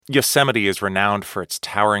Yosemite is renowned for its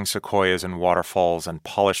towering sequoias and waterfalls and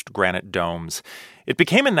polished granite domes. It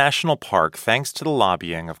became a national park thanks to the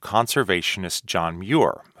lobbying of conservationist John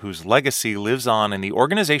Muir, whose legacy lives on in the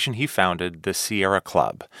organization he founded, the Sierra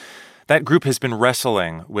Club. That group has been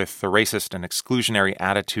wrestling with the racist and exclusionary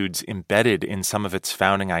attitudes embedded in some of its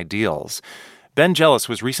founding ideals. Ben Jealous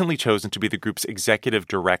was recently chosen to be the group's executive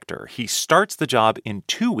director. He starts the job in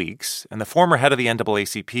 2 weeks, and the former head of the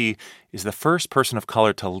NAACP is the first person of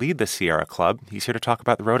color to lead the Sierra Club. He's here to talk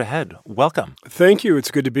about the road ahead. Welcome. Thank you.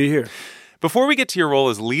 It's good to be here. Before we get to your role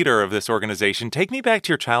as leader of this organization, take me back to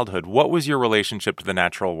your childhood. What was your relationship to the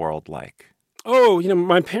natural world like? Oh,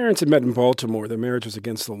 my parents had met in Baltimore. Their marriage was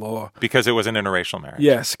against the law. Because it was an interracial marriage?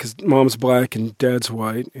 Yes, because mom's black and dad's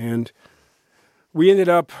white, and we ended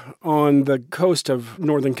up on the coast of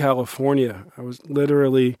Northern California. I was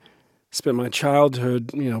literally spent my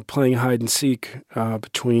childhood, playing hide and seek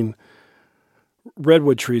between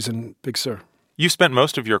redwood trees in Big Sur. You spent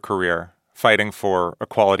most of your career fighting for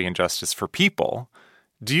equality and justice for people.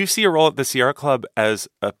 Do you see a role at the Sierra Club as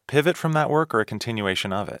a pivot from that work or a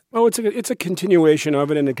continuation of it? Oh, it's a continuation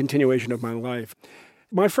of it and a continuation of my life.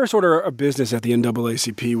 My first order of business at the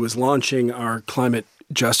NAACP was launching our climate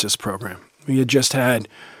justice program. We had just had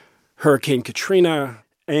Hurricane Katrina,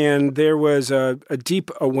 and there was a deep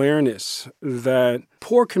awareness that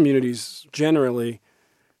poor communities generally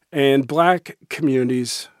and black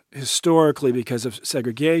communities historically because of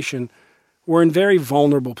segregation were in very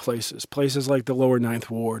vulnerable places like the lower Ninth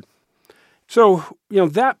Ward. So,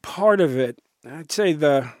 that part of it, I'd say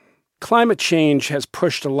the climate change has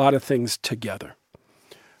pushed a lot of things together.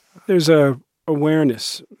 There's a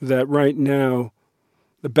awareness that right now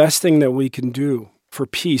the best thing that we can do for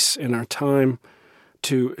peace in our time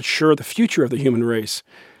to ensure the future of the human race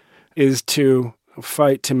is to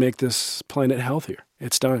fight to make this planet healthier.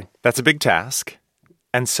 It's dying. That's a big task.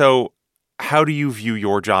 And so how do you view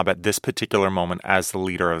your job at this particular moment as the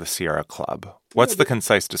leader of the Sierra Club? What's the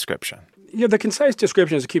concise description? The concise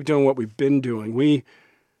description is to keep doing what we've been doing. We,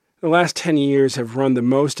 the last 10 years, have run the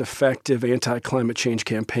most effective anti-climate change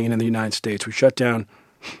campaign in the United States. We shut down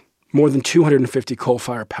more than 250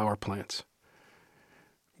 coal-fired power plants.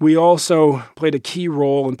 We also played a key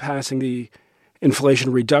role in passing the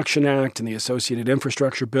Inflation Reduction Act and the associated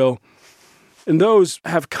infrastructure bill. And those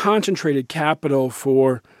have concentrated capital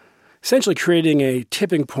for essentially creating a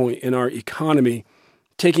tipping point in our economy,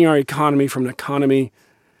 taking our economy from an economy,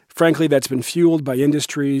 frankly, that's been fueled by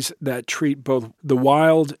industries that treat both the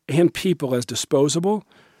wild and people as disposable,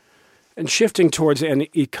 and shifting towards an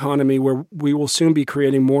economy where we will soon be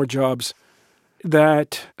creating more jobs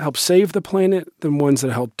that help save the planet than ones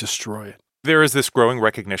that help destroy it. There is this growing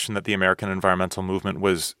recognition that the American environmental movement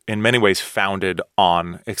was in many ways founded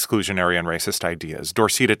on exclusionary and racist ideas.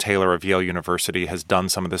 Dorceta Taylor of Yale University has done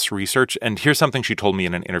some of this research, and here's something she told me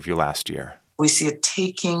in an interview last year. We see a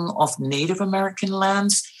taking of Native American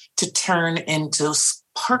lands to turn into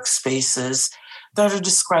park spaces that are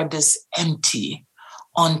described as empty,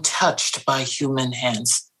 untouched by human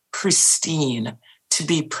hands, pristine, to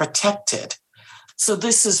be protected. So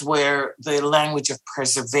this is where the language of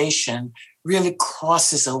preservation really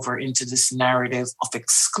crosses over into this narrative of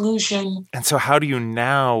exclusion. And so how do you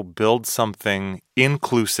now build something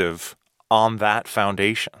inclusive on that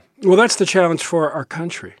foundation? Well, that's the challenge for our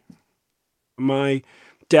country. My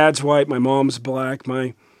dad's white, my mom's black,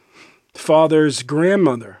 my father's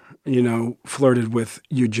grandmother, flirted with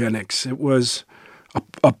eugenics. It was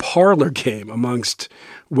a parlor game amongst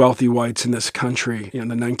wealthy whites in this country in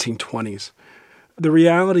the 1920s. The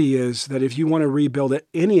reality is that if you want to rebuild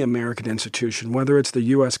any American institution, whether it's the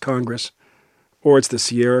U.S. Congress or it's the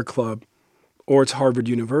Sierra Club or it's Harvard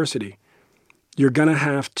University, you're going to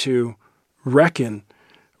have to reckon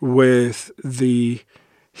with the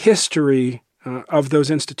history of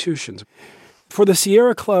those institutions. For the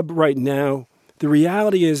Sierra Club right now, the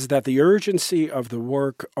reality is that the urgency of the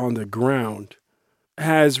work on the ground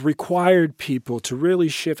has required people to really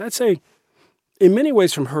shift, I'd say, in many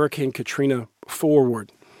ways from Hurricane Katrina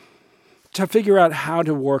forward, to figure out how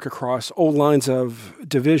to work across old lines of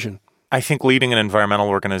division. I think leading an environmental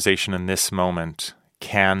organization in this moment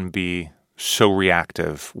can be so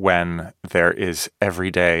reactive when there is every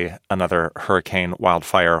day another hurricane,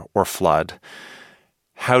 wildfire, or flood.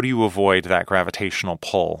 How do you avoid that gravitational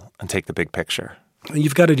pull and take the big picture?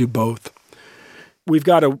 You've got to do both. We've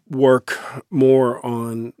got to work more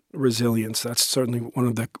on resilience. That's certainly one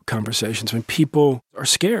of the conversations. When people are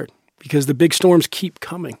scared because the big storms keep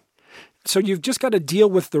coming. So you've just got to deal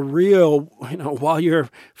with the real, while you're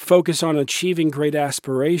focused on achieving great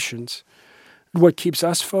aspirations. What keeps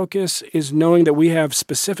us focused is knowing that we have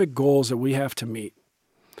specific goals that we have to meet.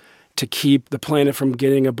 to keep the planet from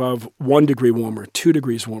getting above 1 degree warmer, 2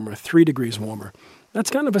 degrees warmer, 3 degrees warmer. That's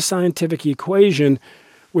kind of a scientific equation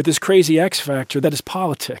with this crazy X factor that is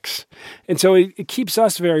politics. And so it keeps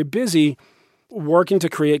us very busy working to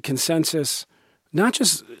create consensus, not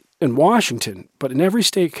just in Washington, but in every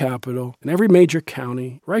state capital, in every major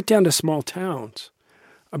county, right down to small towns,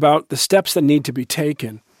 about the steps that need to be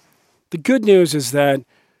taken. The good news is that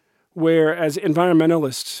whereas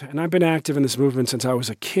environmentalists, and I've been active in this movement since I was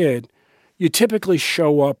a kid, you typically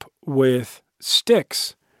show up with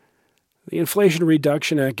sticks. The Inflation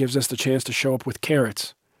Reduction Act gives us the chance to show up with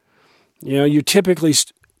carrots. You typically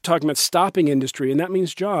talking about stopping industry, and that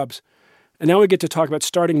means jobs. And now we get to talk about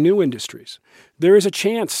starting new industries. There is a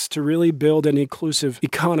chance to really build an inclusive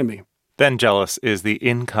economy. Ben Jealous is the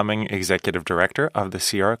incoming executive director of the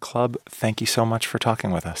Sierra Club. Thank you so much for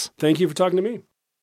talking with us. Thank you for talking to me.